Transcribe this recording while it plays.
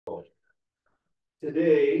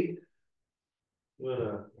Today, I'm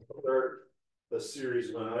gonna start a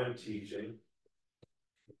series when I'm teaching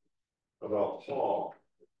about Paul.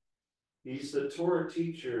 He's the Torah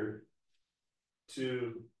teacher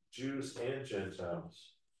to Jews and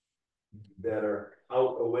Gentiles that are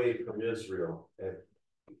out away from Israel at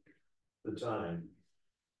the time.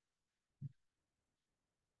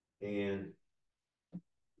 And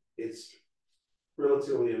it's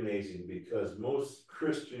relatively amazing because most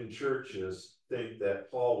Christian churches think that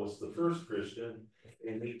Paul was the first Christian,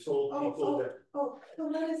 and he told people that. Oh, the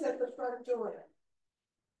one is at the front door.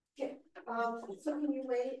 Okay, so can you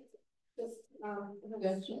wait? Just,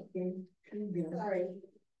 sorry.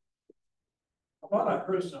 I thought I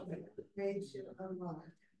heard something. Ready to unlock.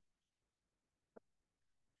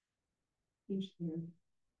 You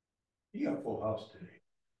got a full house today.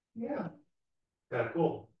 Yeah. Kind of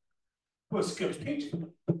cool. Well, Skip's teaching.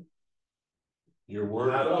 Your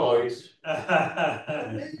word. Not always.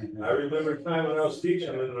 I I remember a time when I was teaching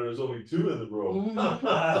and there was only two in the room. Look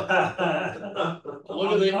at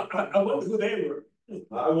they, wonder who they were.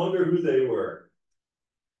 I wonder who they were.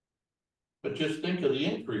 but just think of the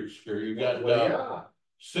increase here. You got Well,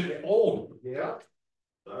 sixfold. yeah.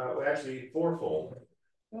 Actually, fourfold.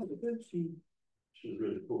 Oh, good. She's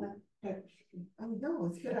really cool. Oh, no,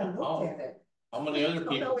 it's good. I looked at it. How many other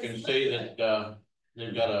people can say that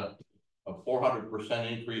they've got a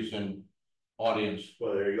 400% increase in audience?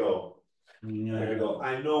 Well, there you go. There you go.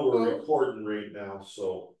 I know we're recording right now,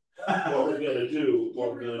 so what we're gonna do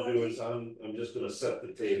is I'm just gonna set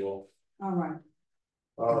the table. All right.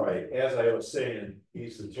 All right, as I was saying,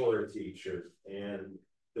 he's the Torah teacher, and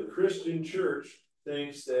the Christian church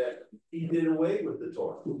thinks that he did away with the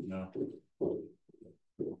Torah. No.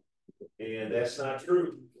 And that's not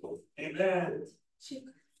true. Amen.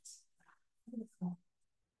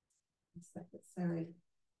 Sorry.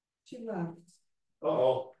 She left.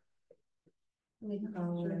 Uh-oh, Let me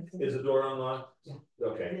call her. is the door unlocked? Yeah.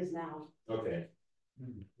 Okay. It is now. Okay.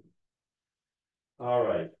 All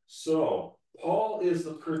right, so Paul is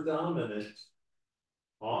the predominant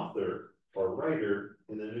author or writer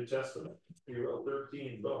in the New Testament. He wrote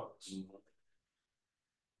 13 books.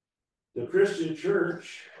 The Christian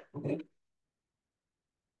church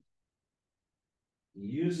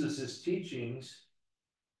uses his teachings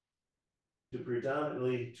to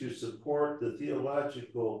predominantly to support the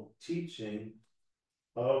theological teaching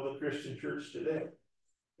of the Christian church today.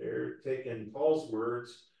 They're taking Paul's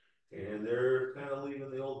words and they're kind of leaving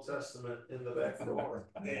the Old Testament in the back door.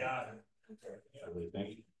 Yeah.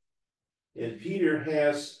 And Peter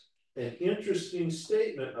has an interesting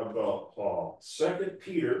statement about Paul. 2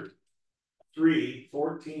 Peter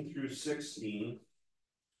 3:14 through 16.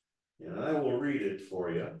 And I will read it for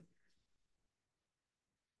you.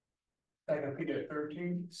 2 Peter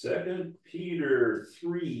 13. 2 Peter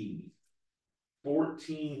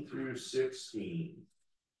 3:14 through 16.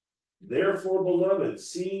 Therefore, beloved,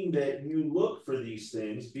 seeing that you look for these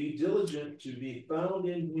things, be diligent to be found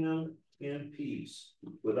in him in peace,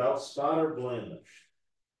 without spot or blemish,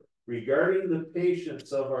 regarding the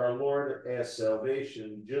patience of our Lord as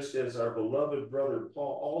salvation, just as our beloved brother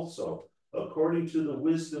Paul also, according to the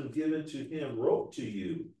wisdom given to him, wrote to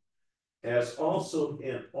you, as also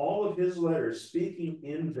in all of his letters, speaking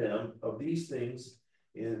in them of these things.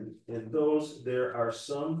 In those there are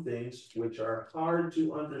some things which are hard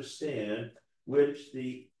to understand, which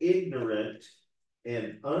the ignorant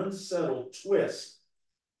and unsettled twist,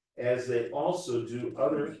 as they also do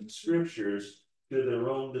other scriptures, to their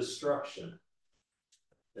own destruction.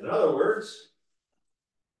 In other words,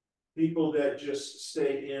 people that just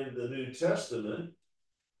stay in the New Testament,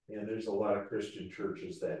 and there's a lot of Christian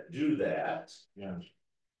churches that do that. Yeah.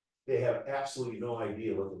 They have absolutely no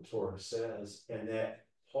idea what the Torah says, and that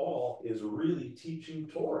Paul is really teaching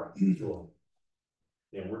Torah to them.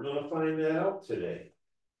 And we're going to find that out today.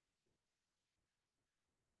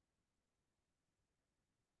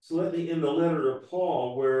 So let me, in the letter of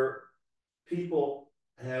Paul, where people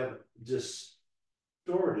have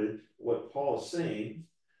distorted what Paul is saying,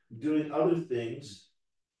 doing other things,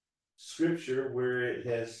 scripture where it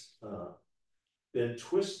has been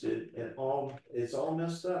twisted and it's all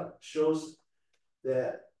messed up, shows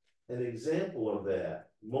that an example of that.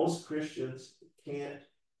 Most Christians can't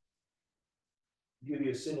give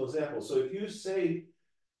you a single example. So if you say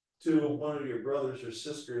to one of your brothers or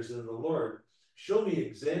sisters in the Lord, show me an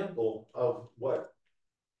example of what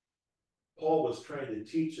Paul was trying to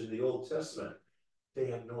teach in the Old Testament, they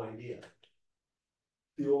have no idea.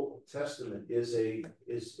 The Old Testament is a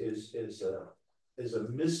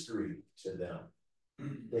mystery to them.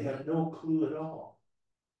 They have no clue at all.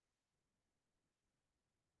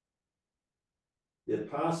 The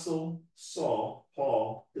apostle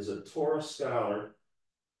Paul, is a Torah scholar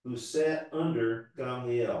who sat under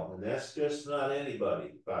Gamaliel, and that's just not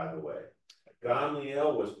anybody, by the way.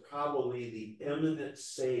 Gamaliel was probably the eminent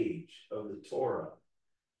sage of the Torah.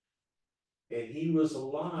 And he was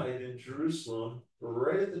alive in Jerusalem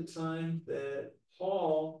right at the time that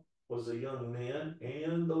Paul was a young man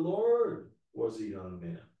and the Lord was a young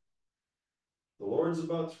man. The Lord's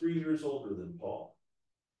about 3 years older than Paul.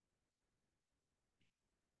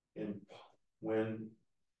 And when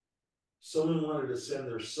someone wanted to send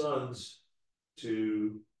their sons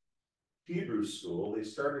to Hebrew school, they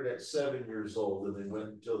started at 7 years old and they went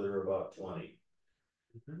until they were about 20.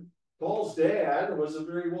 Mm-hmm. Paul's dad was a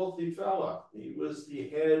very wealthy fella. He was the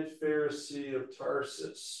head Pharisee of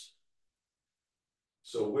Tarsus.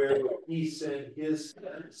 So where would he send his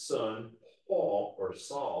son, Paul or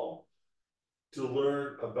Saul, to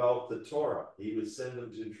learn about the Torah? He would send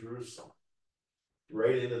him to Jerusalem,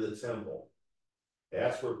 right into the temple.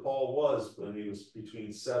 That's where Paul was when he was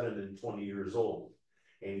between 7 and 20 years old.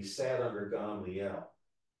 And he sat under Gamaliel.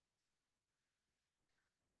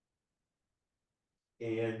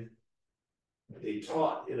 And they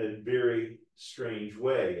taught in a very strange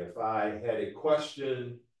way. If I had a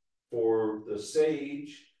question for the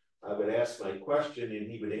sage, I would ask my question and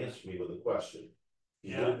he would answer me with a question.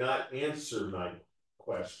 He would not answer my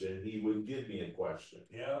question. He would give me a question.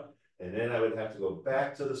 Yeah. And then I would have to go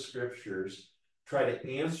back to the scriptures, try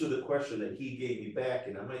to answer the question that he gave me back,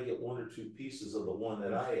 and I might get 1 or 2 pieces of the one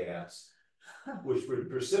that I asked, which would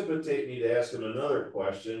precipitate me to ask him another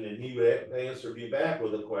question, and he would answer me back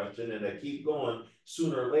with a question, and I keep going.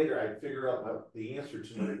 Sooner or later, I'd figure out the answer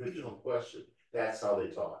to my original question. That's how they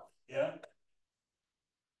taught. Yeah.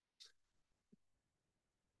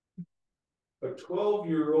 A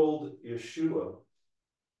 12-year-old Yeshua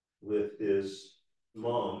with his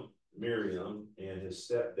mom, Miriam, and his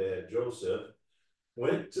stepdad, Joseph,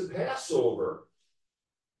 went to Passover.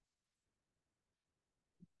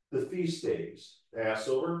 The feast days,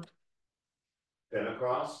 Passover,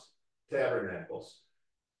 Pentecost, Tabernacles.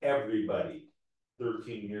 Everybody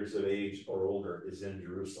 13 years of age or older is in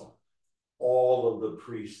Jerusalem. All of the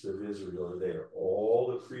priests of Israel are there. All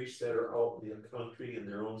the priests that are out in the country in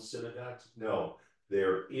their own synagogues, no,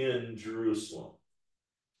 they're in Jerusalem.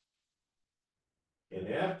 And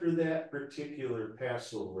after that particular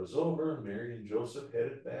Passover was over, Mary and Joseph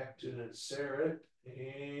headed back to Nazareth,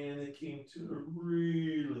 and it came to a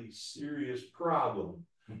really serious problem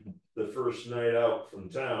the first night out from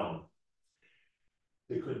town.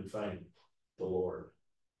 They couldn't find the Lord.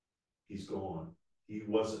 He's gone. He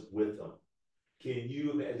wasn't with them. Can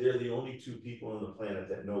you imagine? They're the only 2 people on the planet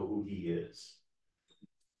that know who he is.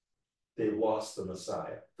 They lost the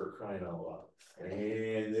Messiah, for crying out loud.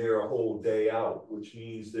 And they're a whole day out, which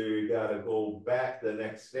means they got to go back the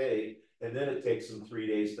next day, and then it takes them 3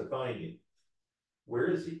 days to find him. Where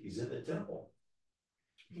is he? He's in the temple.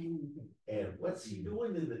 And what's he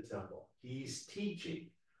doing in the temple? He's teaching.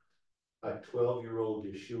 A 12-year-old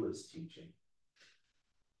Yeshua is teaching.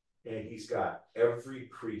 And he's got every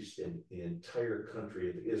priest in the entire country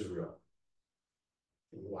of Israel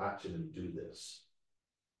watching him do this.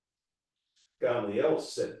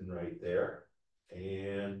 Gamaliel's sitting right there,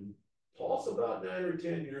 and Paul's about 9 or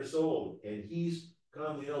 10 years old, and he's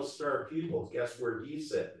Gamaliel's star pupil. Guess where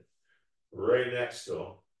he's sitting? Right next to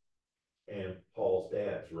him. And Paul's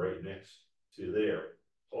dad's right next to there.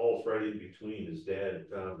 Paul's right in between his dad and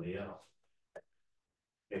Gamaliel.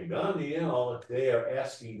 And Gamaliel, they are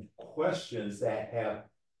asking questions that have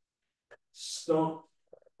stumped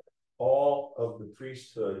all of the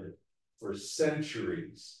priesthood for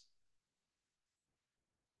centuries.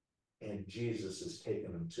 And Jesus has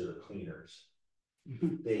taken them to the cleaners.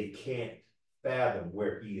 They can't fathom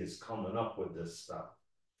where he is coming up with this stuff.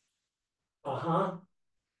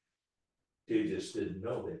 They just didn't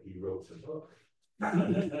know that he wrote the book.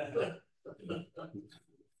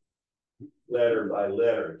 Letter by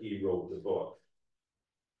letter, he wrote the book.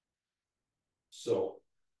 So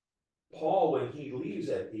Paul, when he leaves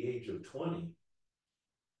at the age of 20,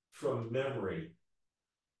 from memory,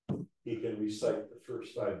 he can recite the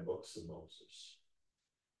first 5 books of Moses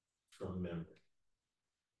from memory.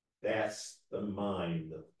 That's the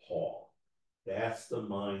mind of Paul. That's the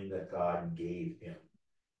mind that God gave him.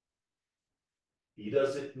 He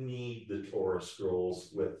doesn't need the Torah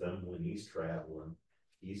scrolls with him when he's traveling.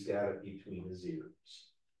 He's got it between his ears.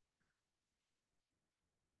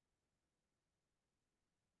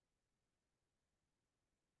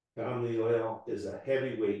 Gamaliel is a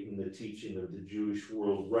heavyweight in the teaching of the Jewish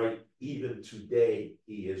world, right? Even today,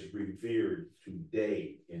 he is revered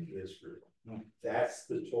today in Israel. That's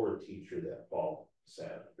the Torah teacher that Paul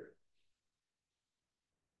Sabbath.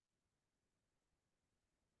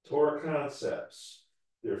 Torah concepts,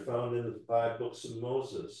 they're found in the 5 books of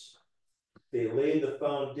Moses. They lay the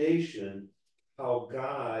foundation how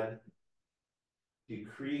God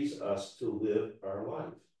decrees us to live our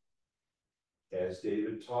life. As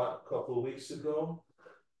David taught a couple of weeks ago,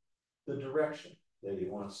 the direction that he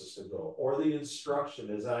wants us to go, or the instruction,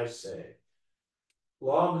 as I say.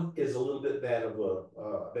 Law is a little bit bad of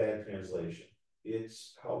a bad translation.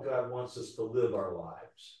 It's how God wants us to live our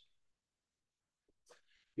lives.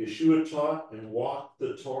 Yeshua taught and walked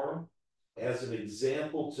the Torah as an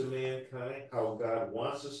example to mankind, how God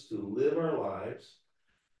wants us to live our lives.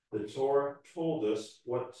 The Torah told us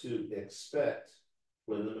what to expect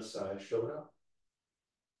when the Messiah showed up.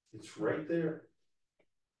 It's right there.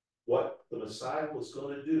 What the Messiah was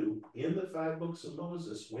going to do in the 5 books of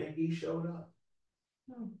Moses when he showed up.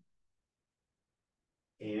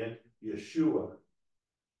 And Yeshua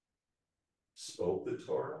spoke the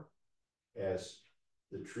Torah as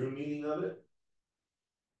the true meaning of it.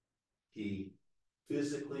 He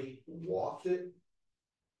physically walked it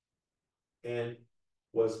and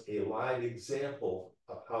was a live example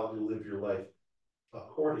of how to live your life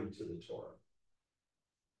according to the Torah.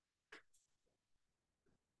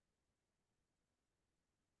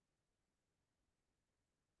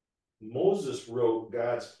 Moses wrote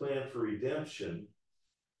God's plan for redemption,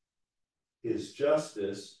 his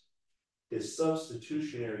justice, his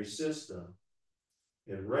substitutionary system,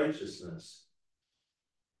 and righteousness.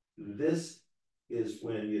 This is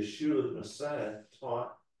when Yeshua the Messiah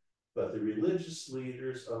taught, but the religious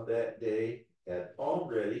leaders of that day had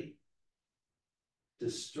already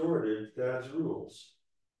distorted God's rules.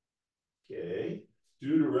 Okay,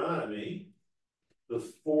 Deuteronomy, the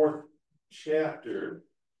 4th chapter,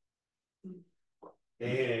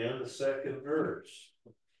 and the 2nd verse.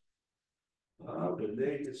 How did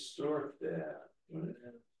they distort that?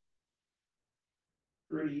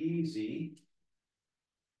 Pretty easy.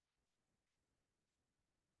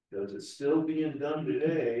 Because it's still being done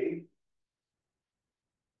today.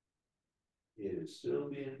 It is still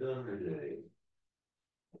being done today.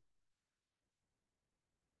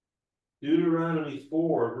 Deuteronomy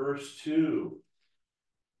 4, verse 2.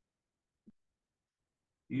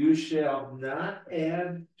 You shall not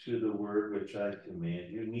add to the word which I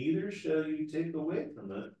command you, neither shall you take away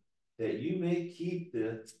from it, that you may keep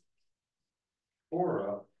the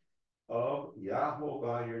Torah of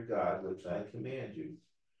Yahweh your God, which I command you.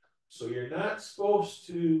 So you're not supposed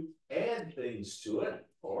to add things to it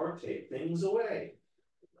or take things away.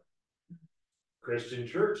 Christian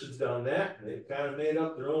Church has done that. They've kind of made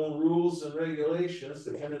up their own rules and regulations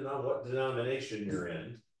depending on what denomination you're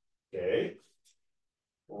in. Okay?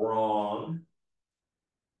 Wrong.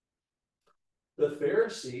 The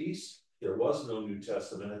Pharisees, there was no New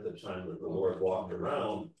Testament at the time that the Lord walked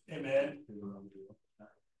around. Amen.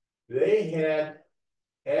 They had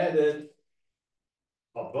added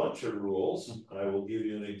a bunch of rules. I will give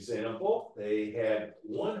you an example. They had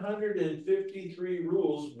 153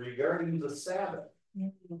 rules regarding the Sabbath.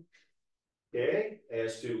 Okay,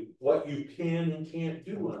 as to what you can and can't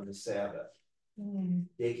do on the Sabbath.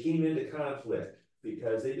 They came into conflict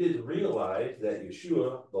because they didn't realize that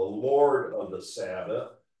Yeshua, the Lord of the Sabbath,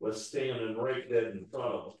 was standing right dead in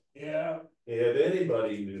front of them. Yeah. If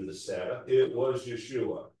anybody knew the Sabbath, it was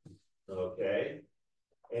Yeshua. Okay?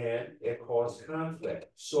 And it caused conflict.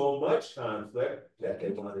 So much conflict that they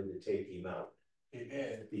wanted to take him out.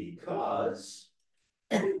 Amen. Because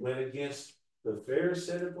it went against the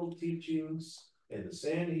Pharisaical teachings and the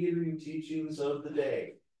Sanhedrin teachings of the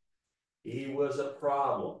day. He was a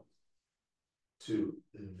problem to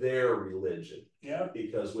their religion. Yeah.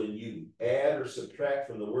 Because when you add or subtract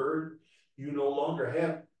from the word, you no longer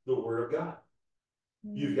have the word of God.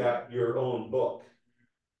 You've got your own book.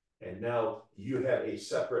 And now you have a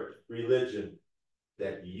separate religion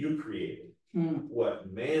that you created.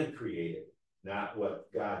 What man created, not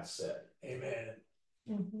what God said. Amen.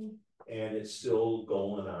 And it's still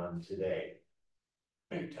going on today.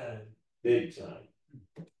 Big time. Big time.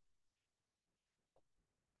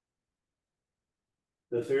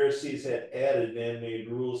 The Pharisees had added man-made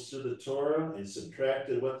rules to the Torah and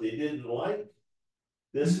subtracted what they didn't like.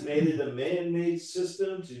 This made it a man-made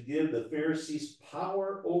system to give the Pharisees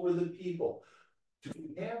power over the people. Do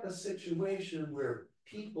we have a situation where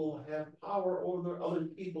people have power over other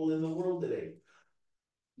people in the world today?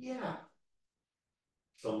 Yeah.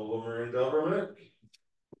 Some of them are in government.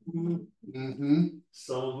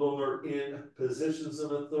 Some of them are in positions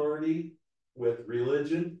of authority with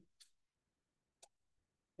religion.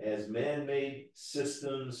 As man-made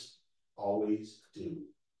systems always do.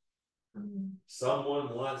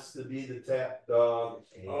 Someone wants to be the top dog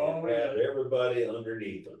and Oh, have yeah. everybody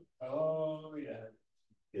underneath them. Oh, yeah,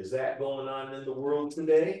 Is that going on in the world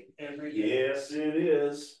today? every day. Yes, it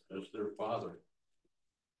is. That's their father.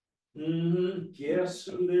 Guess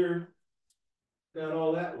who they're got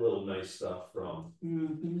all that little nice stuff from?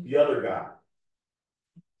 Mm-hmm. The other guy.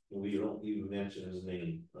 We don't even mention his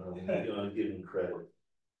name. We're gonna give him credit.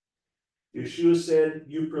 Yeshua said,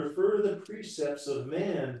 you prefer the precepts of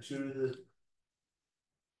man to the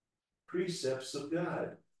precepts of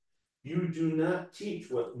God. You do not teach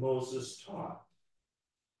what Moses taught.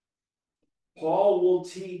 Paul will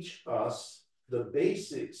teach us the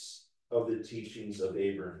basics of the teachings of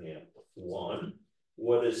Abraham. 1,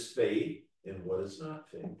 what is faith and what is not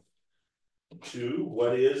faith. 2,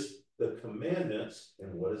 what is the commandments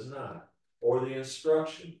and what is not, or the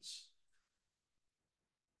instructions,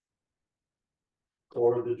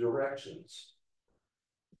 or the directions.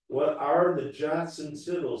 What are the jots and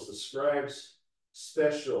tittles, the scribes'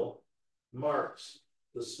 special marks,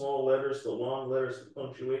 the small letters, the long letters, the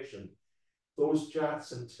punctuation? Those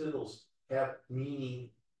jots and tittles have meaning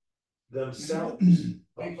themselves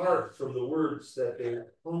apart from the words that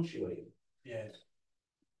they're punctuating. Yes.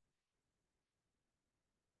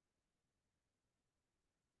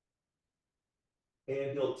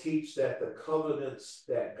 And he'll teach that the covenants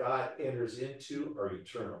that God enters into are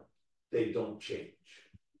eternal. They don't change.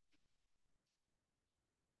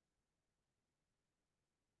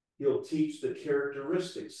 He'll teach the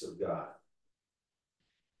characteristics of God.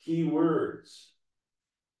 Key words: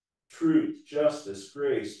 truth, justice,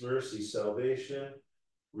 grace, mercy, salvation,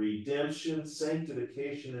 redemption,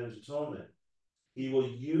 sanctification, and atonement. He will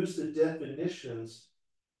use the definitions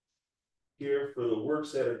here for the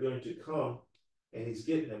works that are going to come, and he's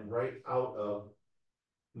getting them right out of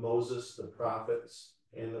Moses, the prophets,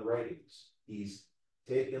 and the writings. He's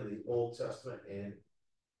taken the Old Testament and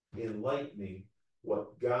enlightening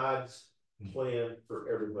what God's plan for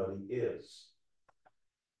everybody is.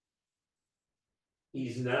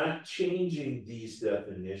 He's not changing these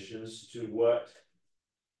definitions to what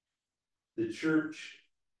the church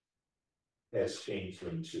has changed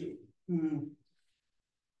them to.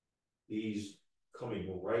 He's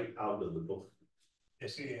coming right out of the book.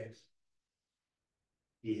 Yes, he is.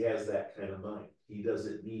 He has that kind of mind. He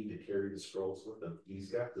doesn't need to carry the scrolls with him.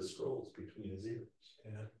 He's got the scrolls between his ears.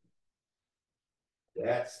 Yeah.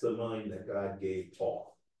 That's the mind that God gave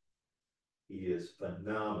Paul. He is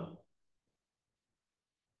phenomenal.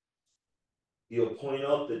 He'll point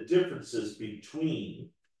out the differences between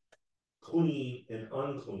clean and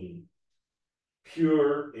unclean,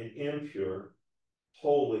 pure and impure,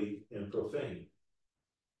 holy and profane.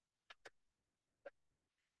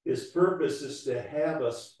 His purpose is to have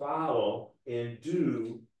us follow and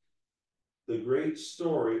do the great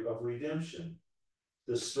story of redemption,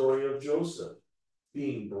 the story of Joseph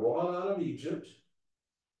being brought out of Egypt,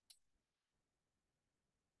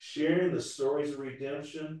 sharing the stories of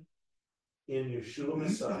redemption in Yeshua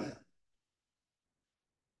Messiah.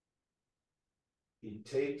 He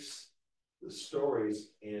takes the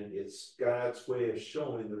stories, and it's God's way of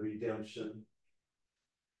showing the redemption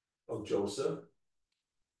of Joseph.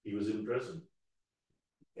 He was in prison,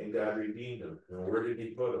 and God redeemed him. And where did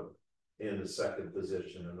he put him? In the second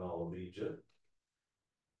position in all of Egypt.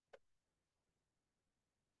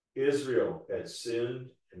 Israel had sinned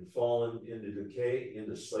and fallen into decay,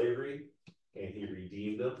 into slavery, and he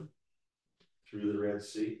redeemed them through the Red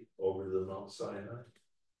Sea over to the Mount Sinai.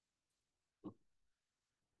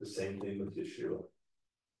 The same thing with Yeshua.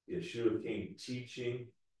 Yeshua came teaching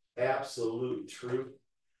absolute truth,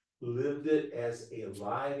 lived it as a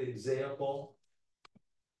live example,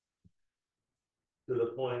 to the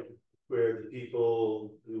point where the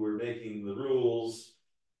people who were making the rules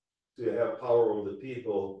to have power over the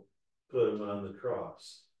people put him on the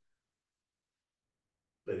cross.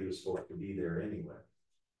 But he was supposed to be there anyway.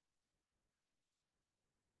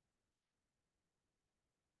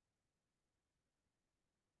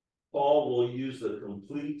 Paul will use the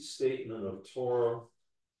complete statement of Torah,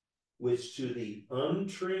 which to the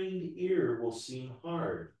untrained ear will seem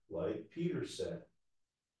hard, like Peter said.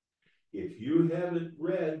 If you haven't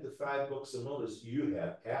read the 5 books of Moses, you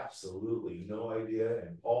have absolutely no idea,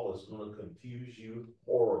 and Paul is going to confuse you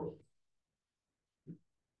horribly.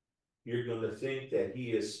 You're going to think that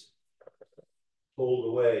he is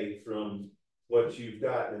pulled away from what you've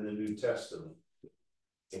got in the New Testament,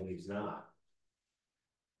 and he's not.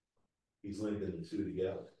 He's linking the two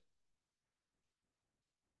together.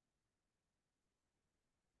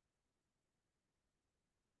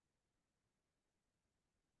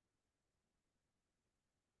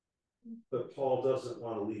 But Paul doesn't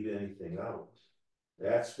want to leave anything out.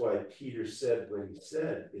 That's why Peter said what he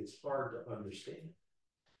said, it's hard to understand.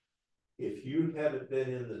 If you haven't been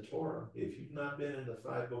in the Torah, if you've not been in the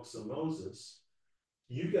 5 books of Moses,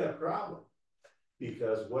 you got a problem.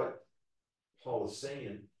 Because what Paul is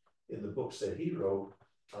saying in the books that he wrote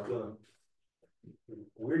are gonna,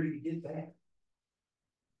 where do you get that?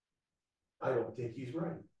 I don't think he's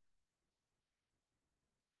right.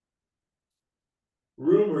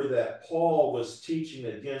 Rumor that Paul was teaching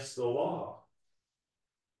against the law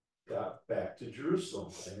got back to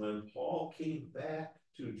Jerusalem. And when Paul came back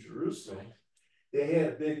to Jerusalem, they had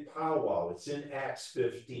a big powwow. It's in Acts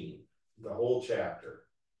 15, the whole chapter.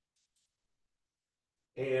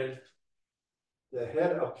 And the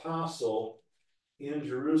head apostle in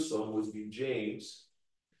Jerusalem would be James,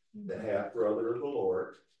 the half brother of the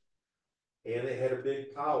Lord. And they had a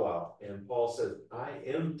big powwow. And Paul says, I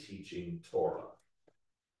am teaching Torah.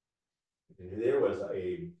 And there was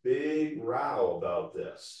a big row about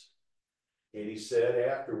this. And he said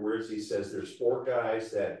afterwards, he says, there's 4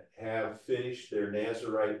 guys that have finished their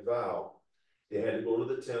Nazirite vow. They had to go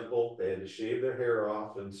to the temple. They had to shave their hair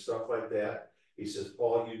off and stuff like that. He says,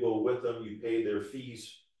 Paul, you go with them, you pay their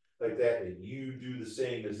fees like that, and you do the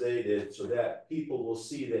same as they did, so that people will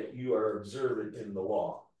see that you are observant in the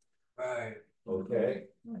law. Right. Okay?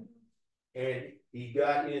 And he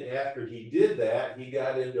got in, after he did that, he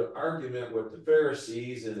got into argument with the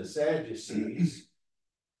Pharisees and the Sadducees.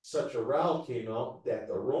 Such a row came out that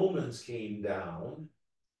the Romans came down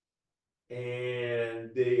and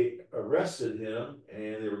they arrested him,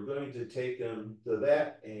 and they were going to take him to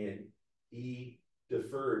that, and he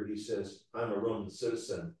deferred. He says, I'm a Roman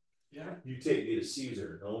citizen. Yeah. You take me to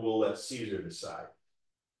Caesar, and we'll let Caesar decide.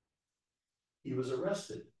 He was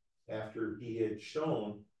arrested after he had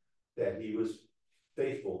shown that he was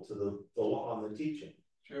faithful to the law and the teaching.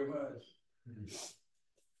 Sure was.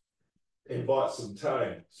 And bought some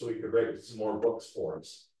time so he could write some more books for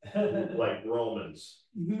us, like Romans.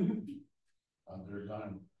 Under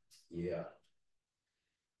time. Yeah.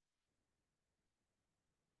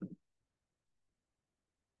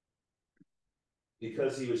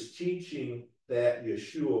 Because he was teaching that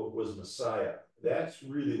Yeshua was Messiah. That's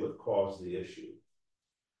really what caused the issue.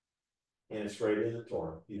 And it's right in the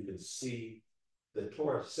Torah. You can see the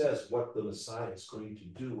Torah says what the Messiah is going to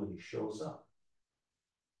do when he shows up.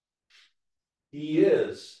 He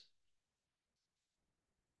is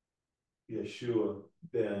Yeshua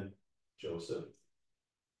ben Joseph,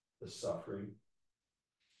 the suffering.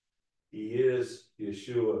 He is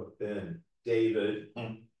Yeshua ben David.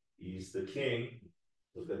 He's the king.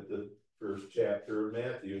 Look at the first chapter of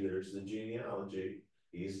Matthew. There's the genealogy.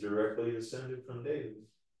 He's directly descended from David.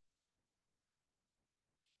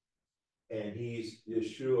 And he's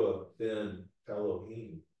Yeshua ben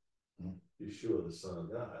Elohim. Yeshua, the Son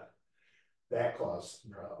of God. That caused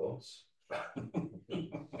some problems.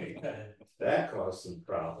 That caused some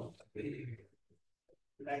problems.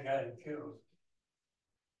 That got him killed.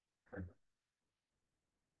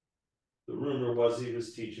 The rumor was he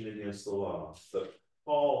was teaching against the law. But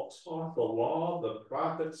Paul taught the law, the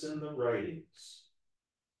prophets, and the writings.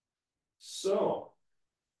 So,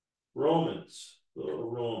 Romans,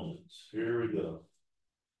 here we go.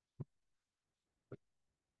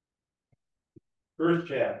 First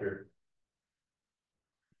chapter.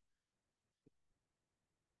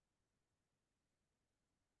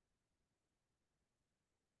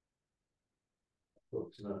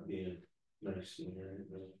 Folks not being nice to me or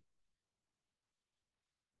anything.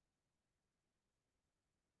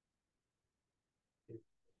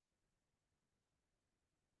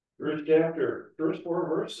 First chapter, first 4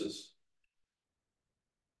 verses.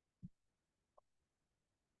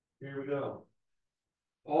 Here we go.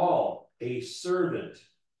 Paul, a servant.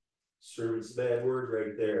 Servant's a bad word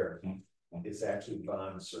right there. It's actually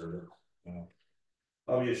bond servant.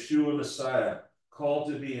 Of Yeshua Messiah,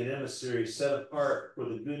 called to be an emissary set apart for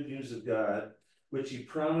the good news of God, which he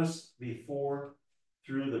promised before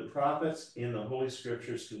through the prophets in the Holy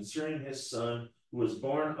Scriptures concerning his Son, who was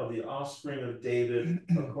born of the offspring of David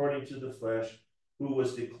according to the flesh, who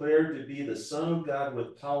was declared to be the Son of God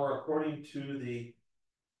with power according to the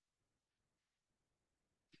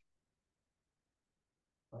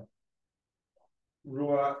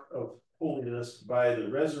Ruach of holiness by the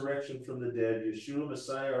resurrection from the dead, Yeshua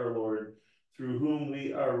Messiah our Lord, through whom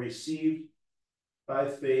we are received by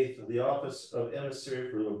faith the office of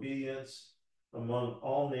emissary for obedience among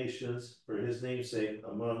all nations for his name's sake,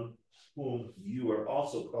 among whom you are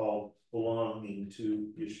also called, belonging to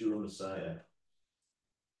Yeshua Messiah.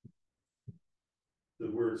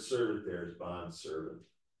 The word servant there is bond servant.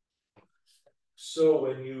 So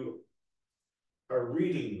when you are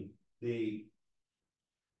reading the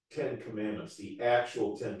Ten Commandments, the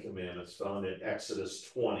actual 10 Commandments found in Exodus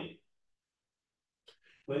 20.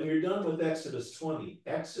 When you're done with Exodus 20,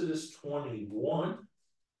 Exodus 21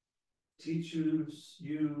 teaches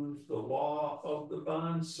you the law of the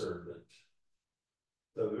bondservant.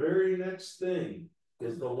 The very next thing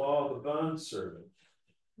is the law of the bondservant.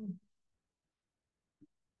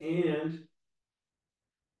 And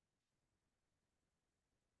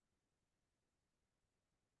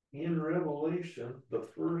in Revelation, the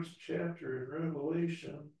first chapter in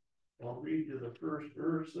Revelation, I'll read you the first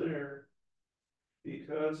verse there,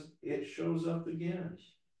 because it shows up again.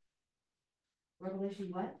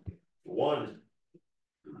 Revelation what? 1.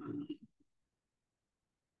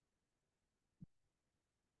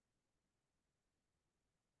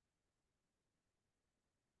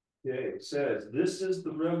 Okay, it says, this is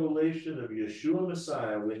the revelation of Yeshua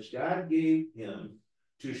Messiah, which God gave him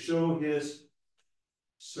to show his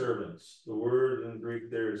servants. The word in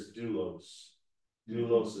Greek there is doulos.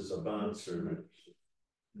 Doulos is a bondservant.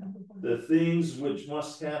 The things which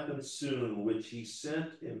must happen soon, which he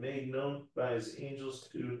sent and made known by his angels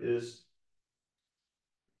to his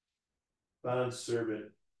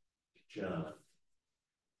bondservant John.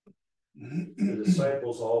 The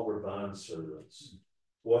disciples all were bondservants.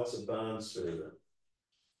 What's a bondservant?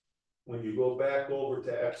 When you go back over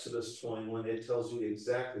to Exodus 21, it tells you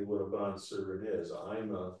exactly what a bondservant is.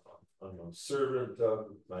 I'm a servant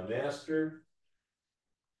of my master.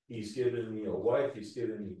 He's given me a wife, he's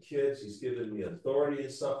given me kids, he's given me authority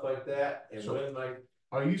and stuff like that. And So, when my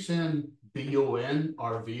are you saying B-O-N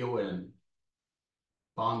or V-O-N?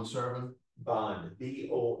 Bond servant? bond,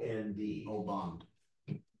 B-O-N-D, Oh, bond.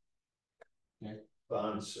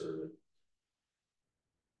 bond servant.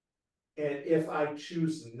 And if I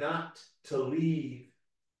choose not to leave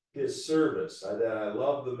his service, that I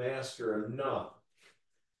love the master enough,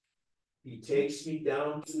 he takes me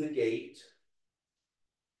down to the gate.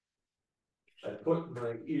 I put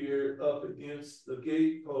my ear up against the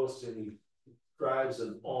gate post and he drives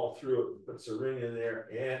them all through it, puts a ring in there,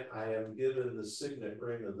 and I am given the signet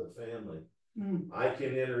ring of the family. I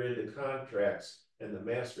can enter into contracts and the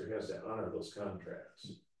master has to honor those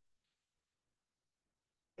contracts.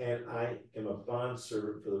 And I am a bond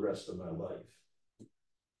servant for the rest of my life.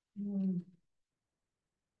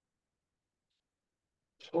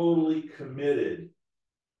 Totally committed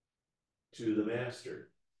to the master.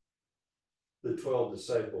 The 12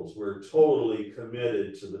 disciples were totally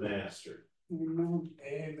committed to the master.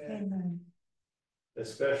 Amen.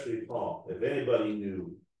 Especially Paul. If anybody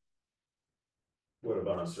knew what a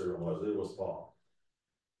bondservant was, it was Paul.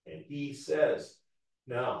 And he says,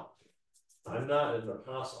 now, I'm not an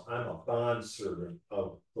apostle, I'm a bondservant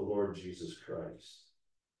of the Lord Jesus Christ.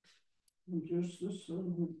 Just the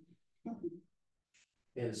servant.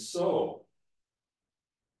 And so,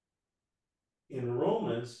 in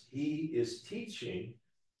Romans, he is teaching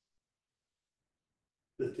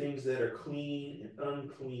the things that are clean and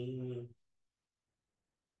unclean.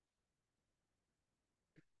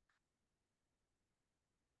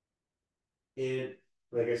 And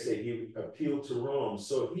like I said, he appealed to Rome.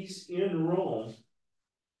 So he's in Rome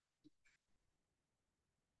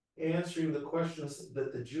answering the questions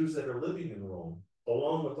that the Jews that are living in Rome,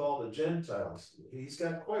 along with all the Gentiles. He's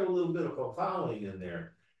got quite a little bit of a following in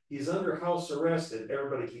there. He's under house arrest and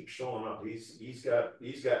everybody keeps showing up. He's got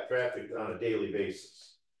traffic on a daily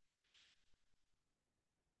basis.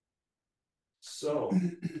 So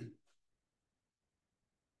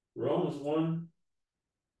Romans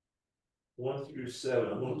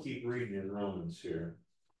 1:1-7. I'm going to keep reading in Romans here.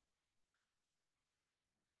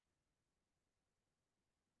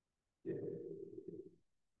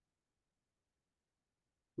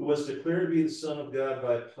 Who was declared to be the Son of God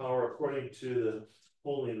by power according to the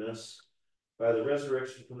holiness, by the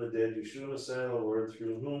resurrection from the dead, Yeshua Messiah the Lord,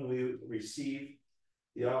 through whom we receive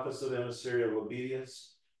the office of emissary of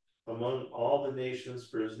obedience among all the nations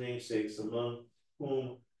for his name's sakes, among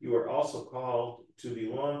whom you are also called to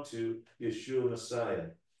belong to Yeshua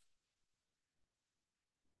Messiah.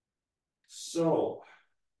 So,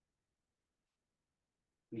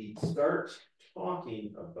 we start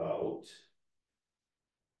talking about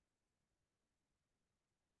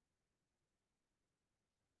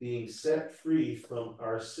being set free from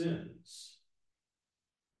our sins.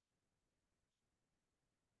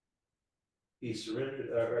 He surrendered,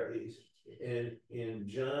 in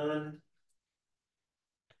John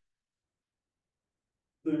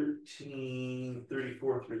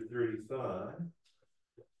 13:34-35.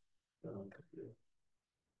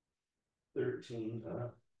 13,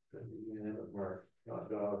 you have it marked, not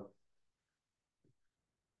God.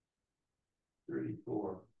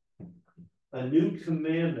 34. A new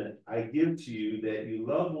commandment I give to you, that you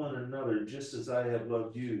love one another just as I have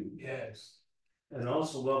loved you. Yes. And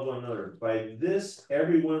also love one another. By this,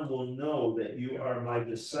 everyone will know that you are my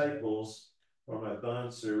disciples or my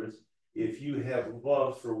bondservants, if you have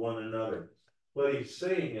love for one another. What he's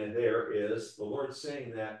saying in there is, the Lord's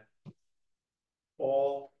saying that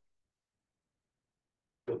all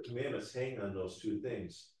the commandments hang on those two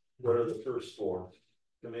things. What are the first four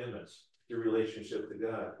commandments? Your relationship to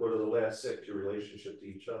God. What are the last six? Your relationship to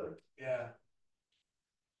each other. Yeah.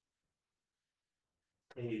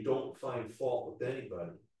 And you don't find fault with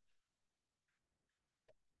anybody.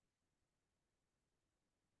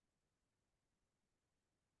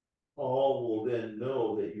 All will then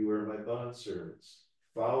know that you are my bondservants.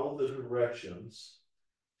 Follow the directions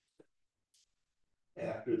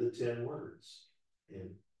after the 10 words.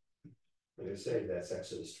 And like I say, that's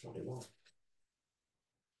Exodus 21.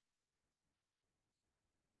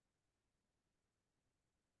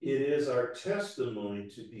 It is our testimony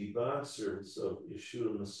to be bondservants of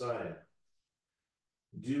Yeshua Messiah.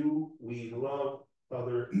 Do we love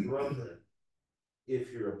other brethren?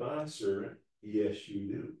 If you're a bondservant, yes, you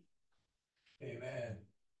do. Amen.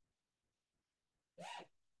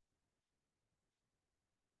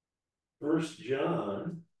 First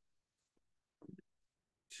John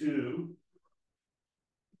 2.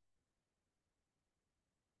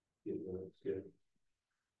 That's good.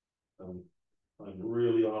 I'm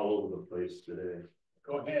really all over the place today.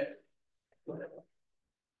 Go ahead. Here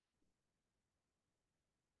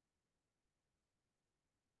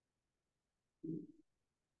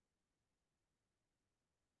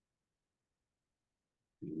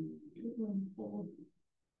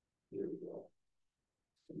we go.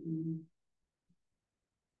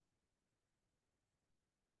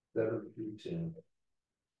 7 through 10.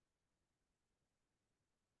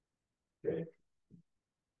 Okay.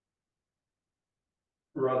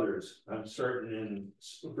 Brothers, I'm starting in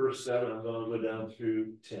verse 7, I'm going to go down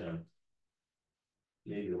through 10.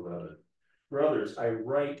 Maybe 11. Brothers, I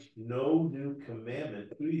write no new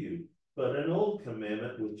commandment to you, but an old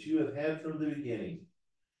commandment which you have had from the beginning.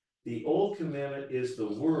 The old commandment is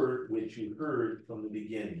the word which you heard from the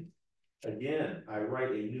beginning. Again, I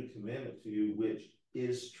write a new commandment to you, which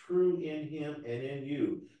is true in him and in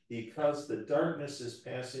you, because the darkness is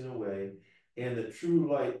passing away and the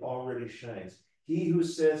true light already shines. He who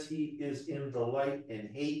says he is in the light and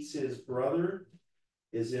hates his brother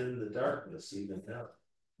is in the darkness even now.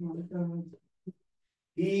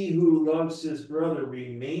 He who loves his brother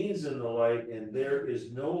remains in the light, and there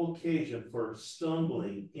is no occasion for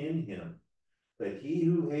stumbling in him. But he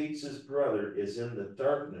who hates his brother is in the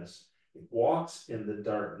darkness, walks in the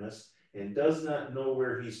darkness, and does not know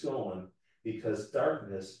where he's going, because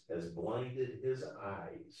darkness has blinded his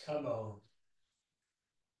eyes. Come on.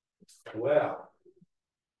 Well,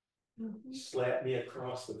 slap me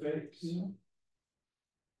across the face. Yeah.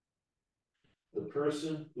 The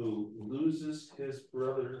person who loses his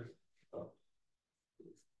brother,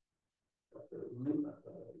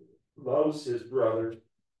 loves his brother,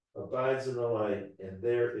 abides in the light, and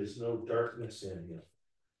there is no darkness in him.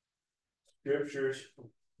 Scriptures,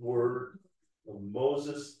 word of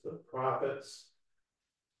Moses, the prophets,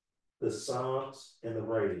 the Psalms, and the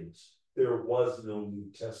writings. There was no New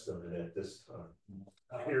Testament at this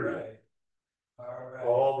time. Period. All right.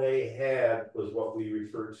 All they had was what we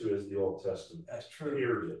refer to as the Old Testament. That's true.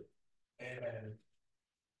 Period. Amen.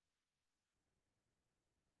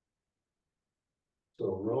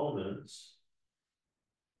 So Romans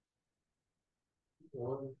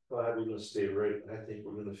 1:5, we're going to stay right. I think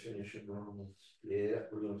we're going to finish in Romans. Yeah,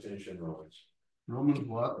 we're going to finish in Romans. Romans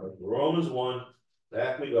what? Romans 1.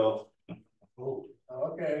 Back we go. Oh,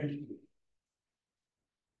 okay.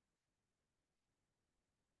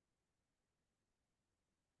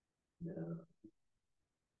 Yeah.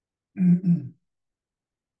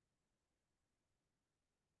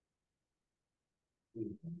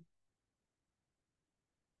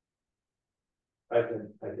 I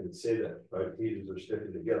can say that 5 pages are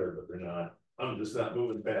sticking together, but they're not. I'm just not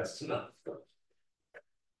moving fast enough.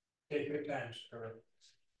 Take your time, sir.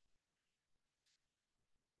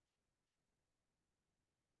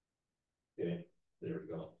 Okay, there we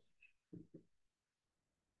go.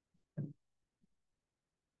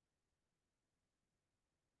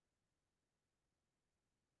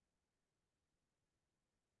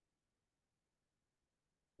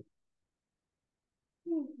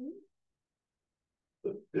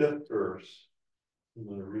 The 5th verse. I'm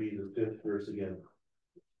going to read the 5th verse again.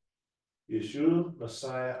 Yeshua,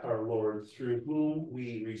 Messiah, our Lord, through whom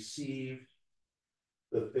we receive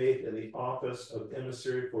the faith and the office of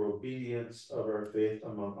emissary for obedience of our faith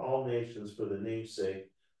among all nations for the name's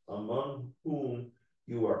sake, among whom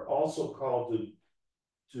you are also called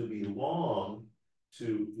to belong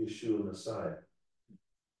to Yeshua Messiah.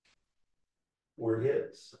 We're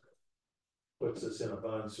his. Puts us in a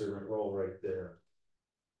bondservant role right there.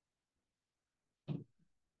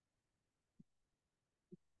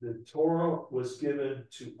 The Torah was given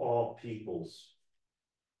to all peoples.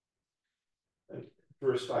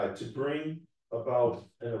 Verse 5, to bring about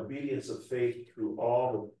an obedience of faith through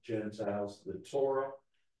all the Gentiles. The Torah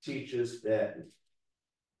teaches that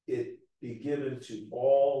it be given to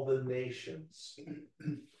all the nations.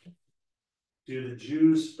 To the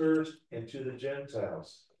Jews first and to the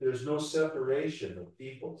Gentiles. There's no separation of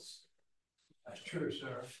peoples. That's true,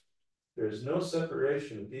 sir. There's no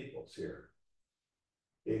separation of peoples here.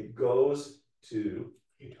 It goes to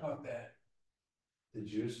You taught that. the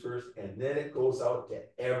Jews first, and then it goes out to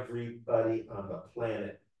everybody on the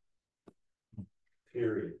planet.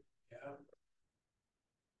 Period. Yeah.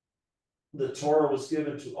 The Torah was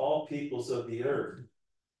given to all peoples of the earth.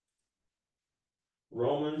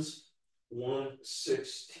 Romans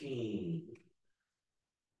 1:16.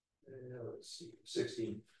 Let's see,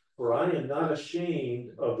 16. For I am not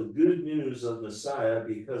ashamed of the good news of Messiah,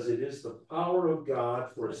 because it is the power of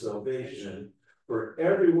God for salvation for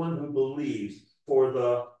everyone who believes, for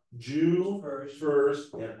the Jew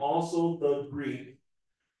first and also the Greek.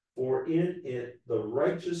 For in it the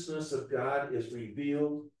righteousness of God is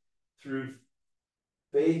revealed through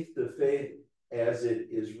faith to faith, as it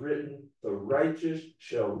is written, the righteous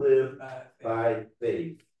shall live by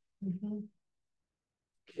faith.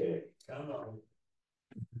 Okay. Come on.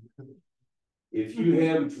 If you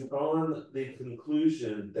have drawn the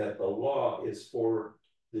conclusion that the law is for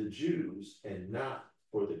the Jews and not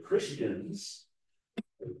for the Christians,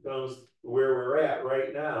 it comes where we're at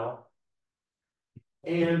right now.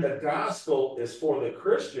 And the gospel is for the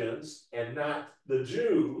Christians and not the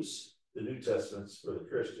Jews. The New Testament's for the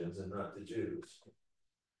Christians and not the Jews.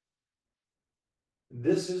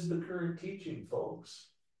 This is the current teaching,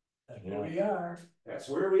 folks. That's where we are. That's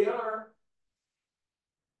where we are.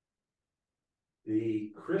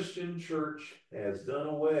 The Christian church has done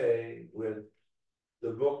away with the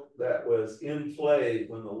book that was in play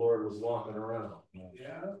when the Lord was walking around.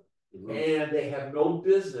 Yeah. And they have no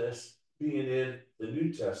business being in the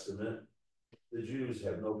New Testament. The Jews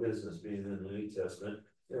have no business being in the New Testament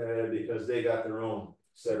because they got their own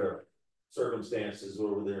set of circumstances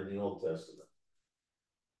over there in the Old Testament.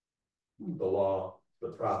 The law, the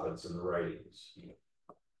prophets, and the writings.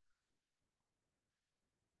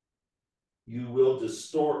 You will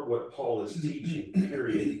distort what Paul is teaching,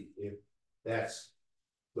 period, if that's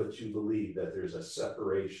what you believe, that there's a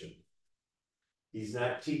separation. He's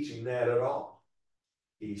not teaching that at all.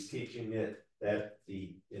 He's teaching it that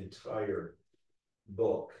the entire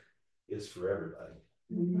book is for everybody.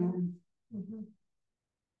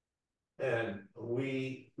 And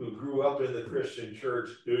we who grew up in the Christian church,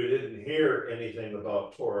 who didn't hear anything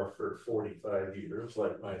about Torah for 45 years,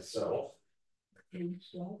 like myself, the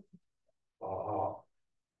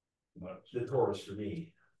Torah's for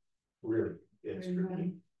me. Really, it's for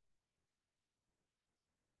me.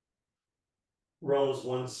 Romans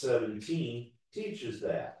 1:17 teaches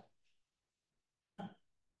that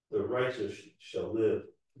the righteous shall live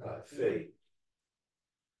by faith.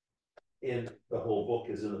 And the whole book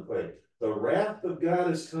is in the play. The wrath of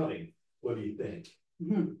God is coming. What do you think?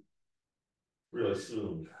 Really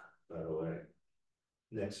soon, by the way.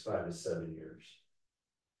 Next 5 to 7 years.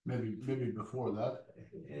 Maybe before that.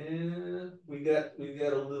 And we got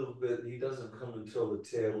a little bit. He doesn't come until the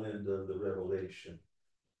tail end of the Revelation,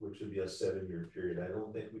 which would be a 7-year period. I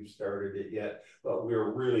don't think we've started it yet, but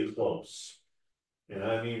we're really close. And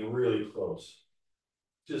I mean really close.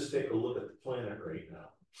 Just take a look at the planet right now.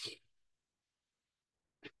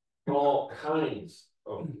 All kinds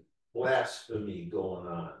of blasphemy going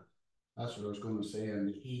on. That's what I was going to say,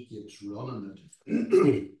 and he keeps running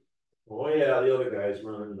it. Oh yeah, the other guy's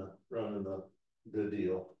running the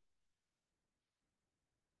deal.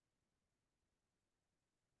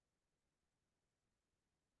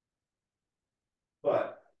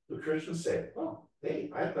 But the Christians say, "Oh,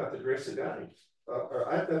 hey, I've got the grace of God, or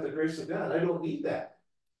I've got the grace of God. I don't need that."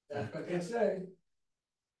 That's what they say.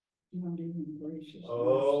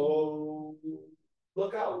 Oh,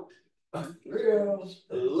 look out! Real.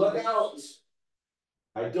 Look out!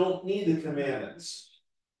 I don't need the commandments.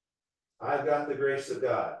 I've got the grace of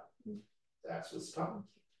God. That's what's coming.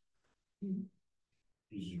 And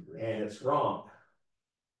it's wrong.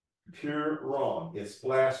 Pure wrong. It's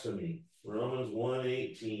blasphemy. Romans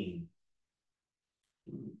 1:18.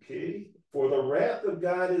 Okay, for the wrath of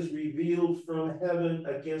God is revealed from heaven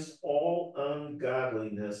against all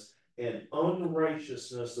ungodliness and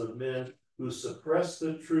unrighteousness of men who suppress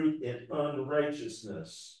the truth in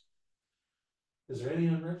unrighteousness. Is there any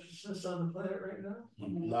unrighteousness on the planet right now?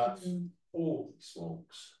 Lots. Holy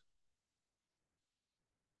smokes.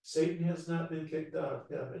 Satan has not been kicked out of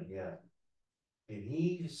heaven yet. And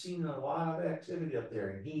he's seen a lot of activity up there,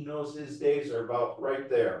 and he knows his days are about right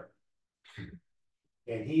there.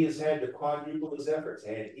 And he has had to quadruple his efforts,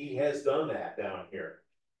 and he has done that down here.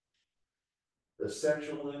 The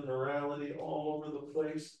sexual immorality all over the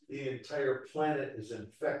place, the entire planet is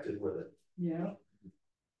infected with it. Yeah.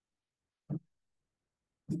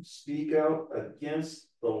 Speak out against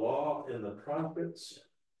the law and the prophets.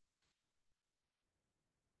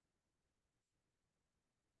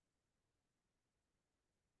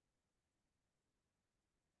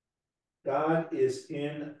 God is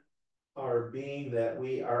in our being, that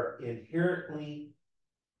we are inherently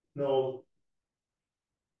know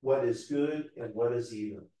what is good and what is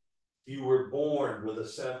evil. You were born with a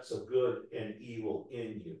sense of good and evil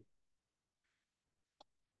in you.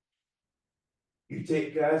 You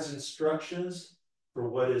take God's instructions for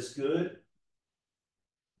what is good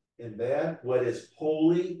and bad, what is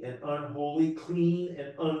holy and unholy, clean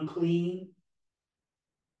and unclean.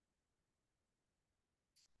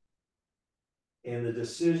 And the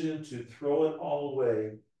decision to throw it all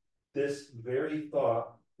away, this very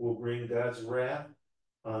thought will bring God's wrath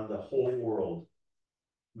on the whole world.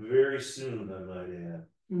 Very soon, I might add.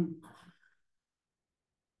 Mm.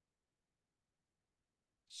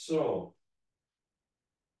 So,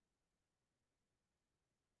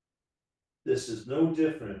 this is no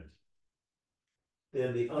different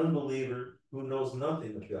than the unbeliever who knows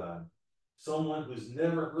nothing of God. Someone who's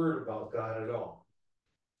never heard about God at all.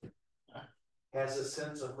 Has a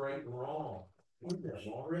sense of right and wrong in them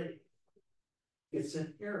already. It's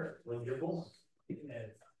inherent when you're born.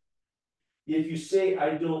 If you say,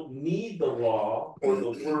 I don't need the law or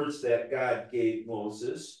the words that God gave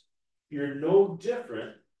Moses, you're no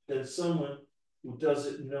different than someone who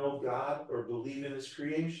doesn't know God or believe in his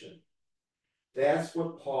creation. That's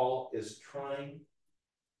what Paul is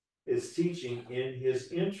teaching in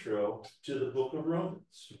his intro to the book of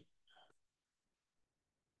Romans.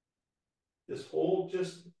 This whole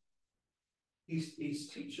he's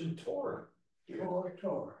teaching Torah.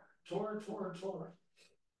 Torah.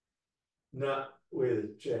 Not the way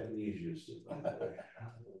the Japanese used it.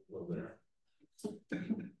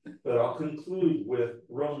 But I'll conclude with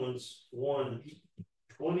Romans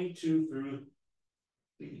 1:22 through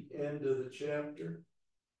the end of the chapter.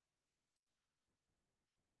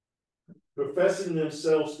 Professing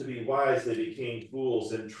themselves to be wise, they became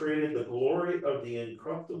fools and traded the glory of the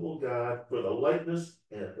incorruptible God for the likeness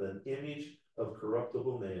and an image of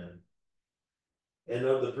corruptible man, and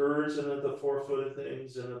of the birds, and of the four-footed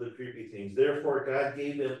things, and of the creepy things. Therefore God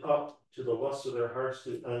gave them up to the lust of their hearts,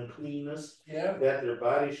 to uncleanness, that their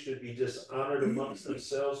bodies should be dishonored amongst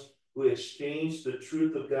themselves, who exchanged the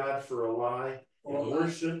truth of God for a lie, and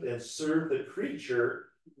worshiped and served the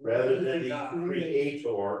creature rather than the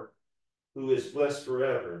Creator, who is blessed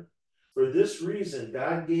forever. For this reason,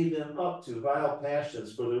 God gave them up to vile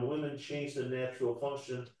passions, for their women changed the natural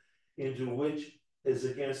function into which is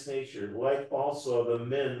against nature, like also of the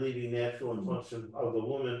men leaving natural function of the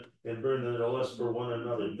woman and burning their lust for one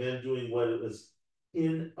another, men doing what was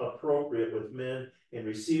inappropriate with men and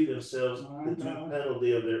receive themselves the due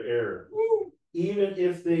penalty of their error. Even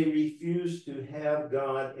if they refused to have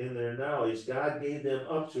God in their knowledge, God gave them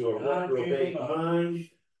up to a reprobate mind,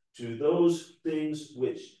 to those things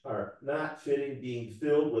which are not fitting, being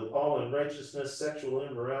filled with all unrighteousness, sexual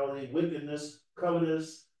immorality, wickedness,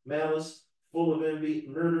 covetous, malice, full of envy,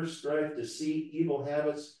 murder, strife, deceit, evil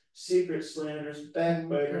habits, secret slanders,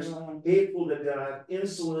 backbiters, hateful to God,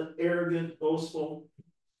 insolent, arrogant, boastful,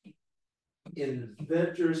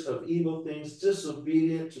 inventors of evil things,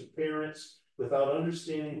 disobedient to parents, without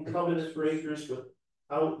understanding, covenant breakers,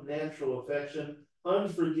 without natural affection,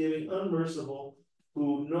 unforgiving, unmerciful,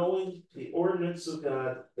 who, knowing the ordinance of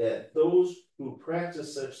God, that those who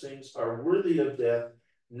practice such things are worthy of death,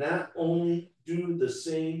 not only do the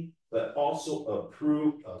same, but also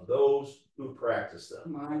approve of those who practice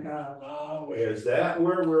them. My God. Is that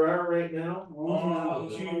where we are right now?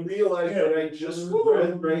 Do you realize what I just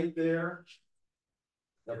read right there?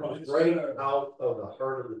 That was right out of the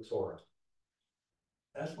heart of the Torah.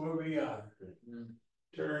 That's where we are.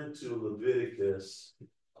 Turn to Leviticus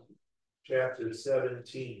chapter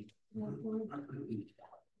 17.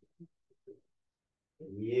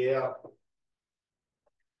 Yeah.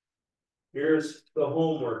 Here's the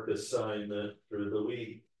homework assignment for the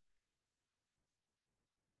week.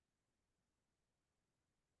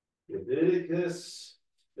 Leviticus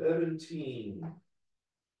 17.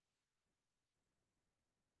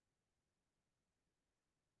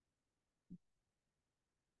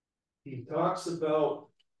 He talks about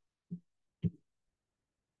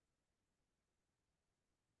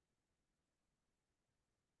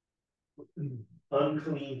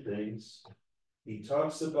unclean things. He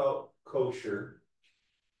talks about kosher.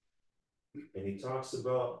 And he talks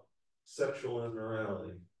about sexual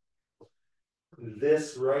immorality.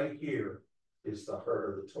 This right here is the heart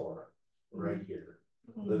of the Torah. Right here.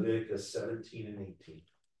 Leviticus 17 and 18.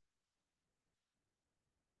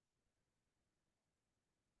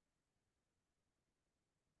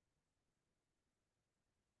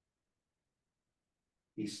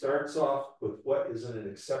 He starts off with what is an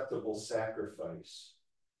acceptable sacrifice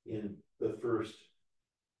in the first,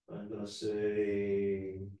 I'm going to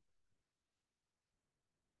say,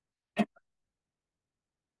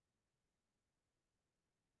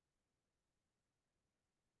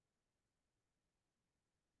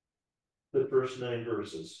 the first 9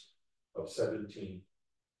 verses of 17.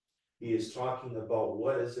 He is talking about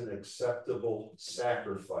what is an acceptable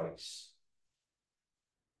sacrifice.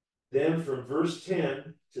 Then from verse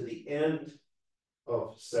 10 to the end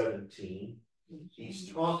of 17, he's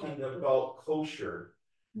talking about kosher.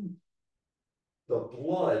 The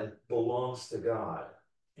blood belongs to God.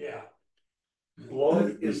 Yeah,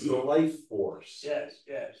 Blood is the life force. yes,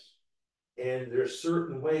 yes. And there's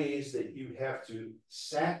certain ways that you have to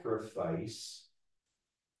sacrifice.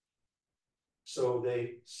 So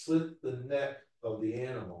they slit the neck of the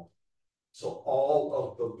animal. So all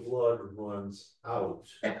of the blood runs out.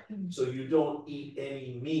 So you don't eat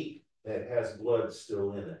any meat that has blood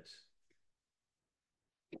still in it.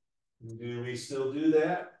 Do we still do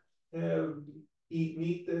that? Eat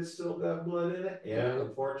meat that's still got blood in it? Yeah,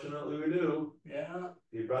 unfortunately we do. Yeah,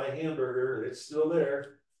 If you buy a hamburger, it's still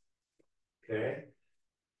there. Okay.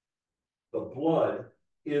 The blood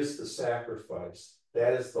is the sacrifice.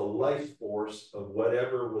 That is the life force of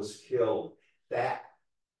whatever was killed. That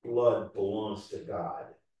blood belongs to God,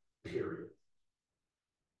 period.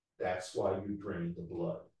 That's why you drain the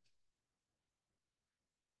blood.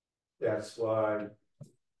 That's why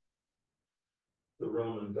the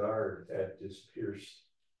Roman guard had just pierced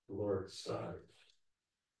the Lord's side.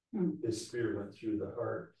 His spear went through the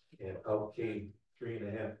heart, and out came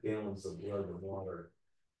 3.5 gallons of blood and water.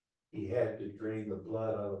 He had to drain the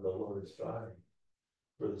blood out of the Lord's body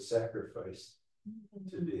for the sacrifice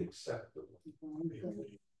to be acceptable.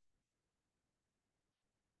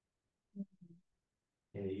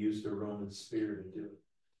 And he used a Roman spear to do it.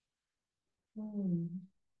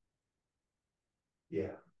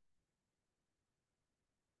 Yeah.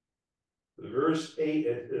 Verse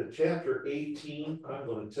 8, chapter 18, I'm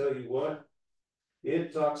going to tell you what.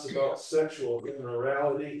 It talks about sexual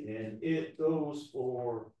immorality, and it goes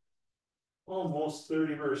for almost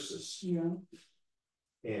 30 verses. Yeah.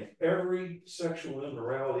 And every sexual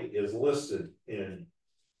immorality is listed in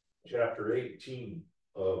chapter 18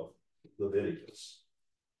 of Leviticus.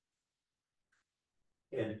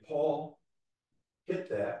 And Paul hit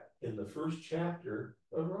that in the first chapter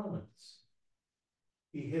of Romans.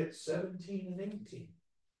 He hit 17 and 18.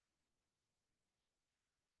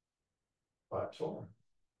 By Torah.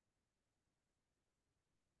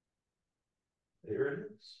 There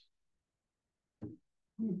it is.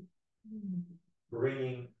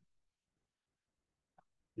 Bringing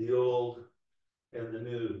the old and the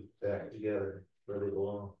new back together where they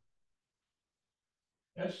belong.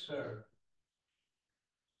 yes, sir.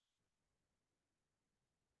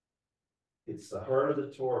 It's the heart of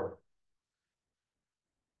the Torah.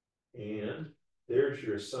 And there's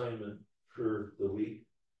your assignment for the week.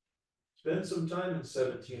 Spend some time in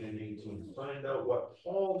 17 and 18 to find out what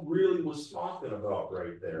Paul really was talking about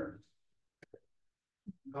right there.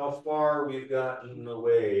 How far we've gotten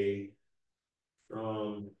away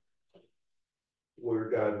from where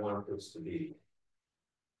God wants us to be.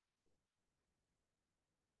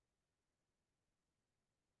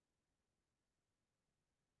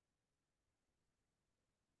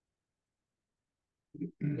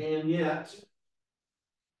 And yet,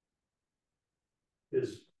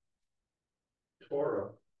 his Torah,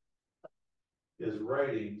 his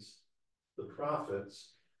writings, the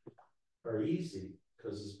prophets are easy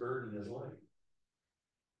because his burden is light.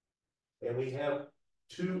 And we have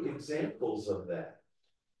 2 examples of that.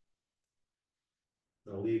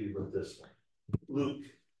 I'll leave you with this one. Luke.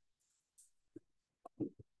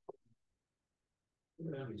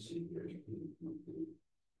 Let me see here.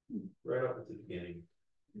 Right up at the beginning.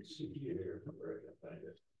 Let's see here, where I can find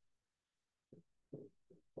it.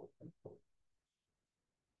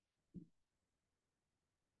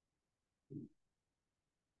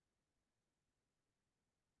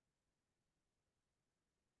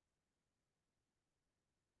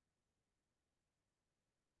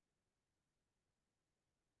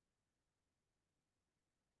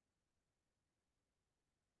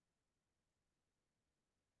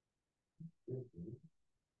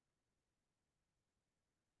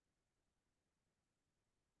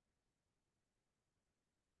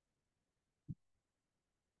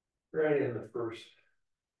 Right in the first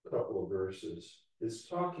couple of verses, it's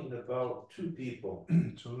talking about two people.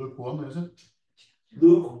 So Luke 1, is it?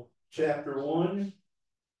 Luke chapter 1.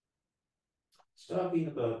 It's talking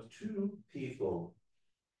about two people,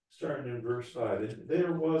 starting in verse 5. And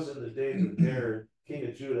there was in the days of Herod, king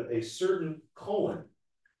of Judah, a certain Cohen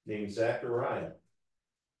named Zachariah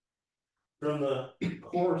from the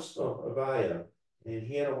course of Abiah, and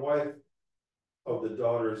he had a wife of the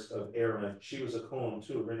daughters of Aaron. She was a Cohen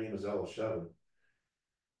too. Her name was Elisheva.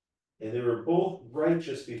 And they were both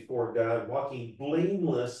righteous before God, walking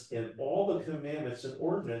blameless in all the commandments and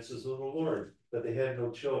ordinances of the Lord. But they had no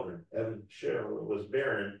children. Evan Cheryl was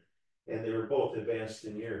barren, and they were both advanced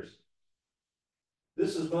in years.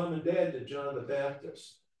 This is mom and dad to John the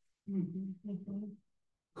Baptist.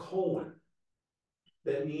 Cohen.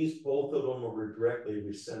 That means both of them were directly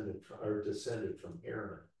descended from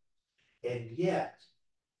Aaron. And yet,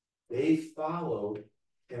 they followed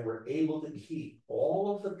and were able to keep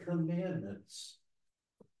all of the commandments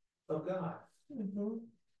of God.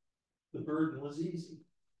 The burden was easy.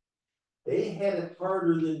 They had it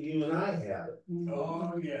harder than you and I have it.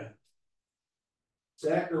 Oh, yeah.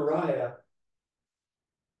 Zechariah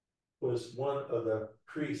was one of the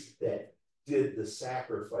priests that did the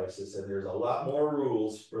sacrifices, and there's a lot more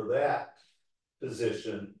rules for that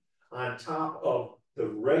position on top of the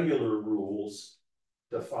regular rules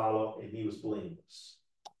to follow, and he was blameless.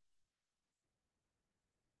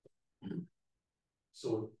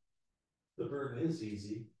 So the burden is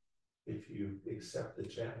easy if you accept the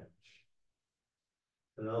challenge.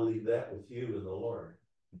 And I'll leave that with you and the Lord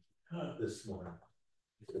this morning.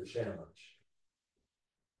 The challenge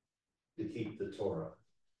to keep the Torah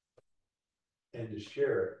and to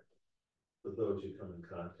share it with those you come in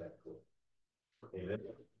contact with. Amen.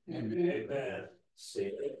 Amen.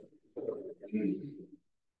 Say it.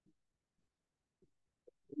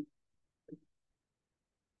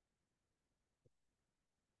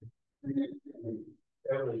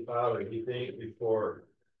 Heavenly Father, we thank you for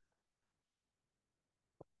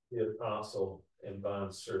the apostle and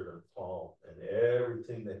bondservant Paul and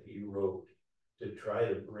everything that he wrote to try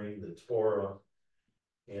to bring the Torah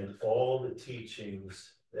and all the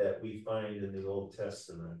teachings that we find in the Old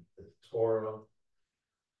Testament, the Torah,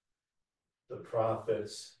 the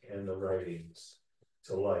prophets, and the writings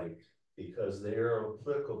to light, because they are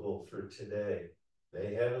applicable for today.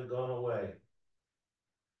 They haven't gone away.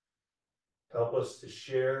 Help us to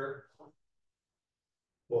share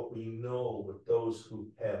what we know with those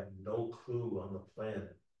who have no clue on the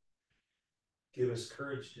planet. Give us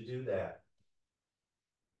courage to do that.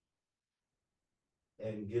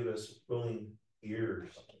 And give us willing ears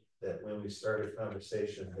that when we start a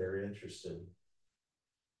conversation, they're interested.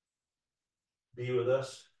 Be with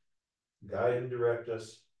us, guide and direct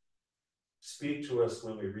us. Speak to us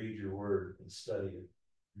when we read your word and study it,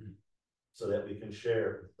 so that we can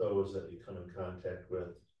share it with those that we come in contact with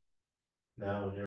now and